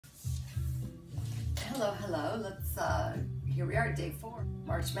Hello, hello. Here we are, day 4,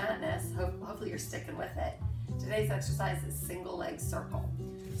 March Madness. Hopefully you're sticking with it. Today's exercise is single leg circle.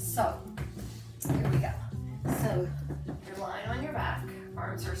 So, here we go. So, you're lying on your back,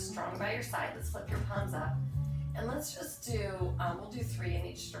 arms are strong by your side. Let's flip your palms up. And let's just do, we'll do 3 in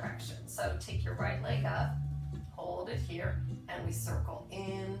each direction. So, take your right leg up, hold it here, and we circle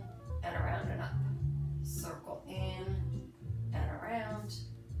in and around and up. Circle in and around,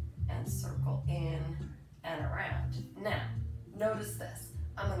 and circle in and around. Now, notice this.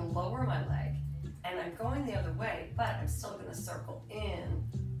 I'm going to lower my leg, and I'm going the other way, but I'm still going to circle in,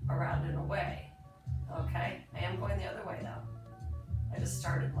 around, and away. Okay? I am going the other way, though. I just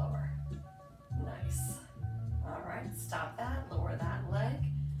started lower. Nice. All right, stop that. Lower that leg.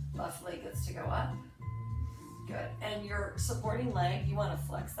 Left leg gets to go up. Good. And your supporting leg, you want to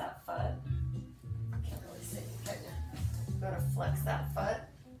flex that foot. Can't really see, can you? You want to flex that foot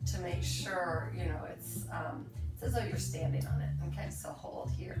to make sure, you know, it's as though you're standing on it. Okay, so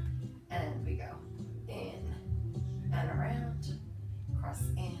hold here, and we go in and around, cross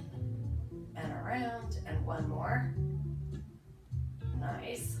in and around, and one more.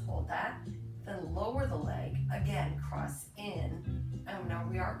 Nice, hold that. Then lower the leg, again, cross in, and now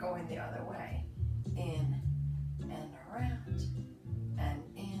we are going the other way. In and around, and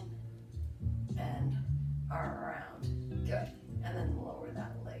in and around. Good. And then lower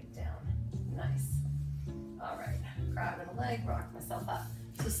that leg down. Nice. All right, grabbing a leg, rock myself up.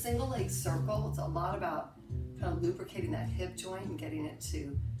 So single leg circle, it's a lot about kind of lubricating that hip joint and getting it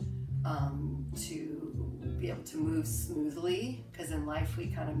to be able to move smoothly, because in life we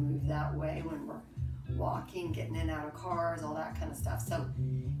kind of move that way when we're walking, getting in and out of cars, all that kind of stuff. So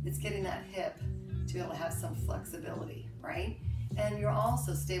it's getting that hip to be able to have some flexibility, right? And you're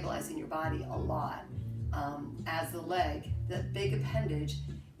also stabilizing your body a lot. As the leg, the big appendage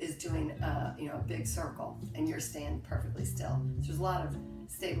is doing a big circle, and you're staying perfectly still. So there's a lot of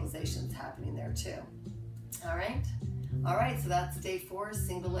stabilizations happening there too. All right, so that's day 4,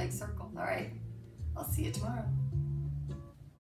 single leg circle. All right, I'll see you tomorrow.